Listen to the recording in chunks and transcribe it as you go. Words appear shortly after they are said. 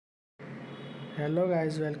Hello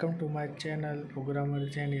guys, welcome to my channel Programmer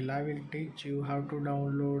Channel. I will teach you how to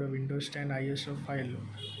download a Windows 10 ISO file.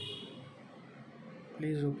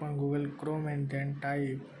 Please open Google Chrome and then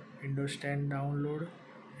type Windows 10 download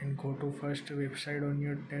and go to first website on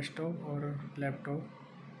your desktop or laptop.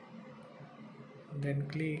 Then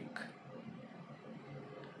click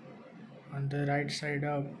on the right side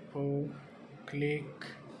up, click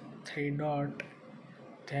three dot,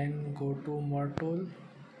 then go to more tool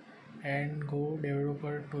and go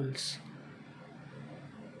developer tools.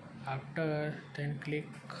 After then click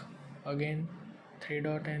again three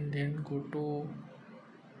dot and then go to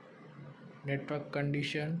network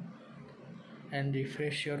condition and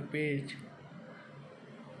refresh your page.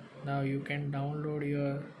 Now you can download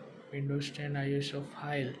your Windows 10 ISO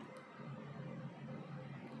file.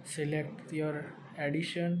 Select your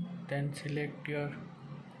edition, then select your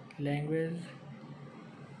language.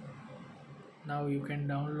 Now you can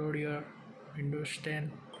download your Windows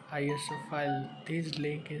 10 ISO file. This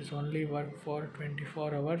link is only work for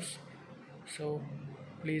 24 hours, so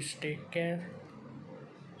please take care.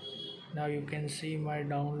 Now you can see my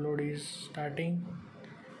download is starting.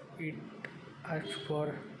 It asks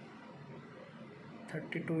for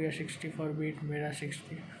 32 या 64 beat, मेरा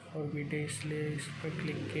 64 beat है इसलिए इस पर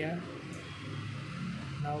click किया.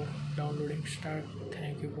 Now downloading start.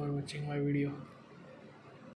 Thank you for watching my video.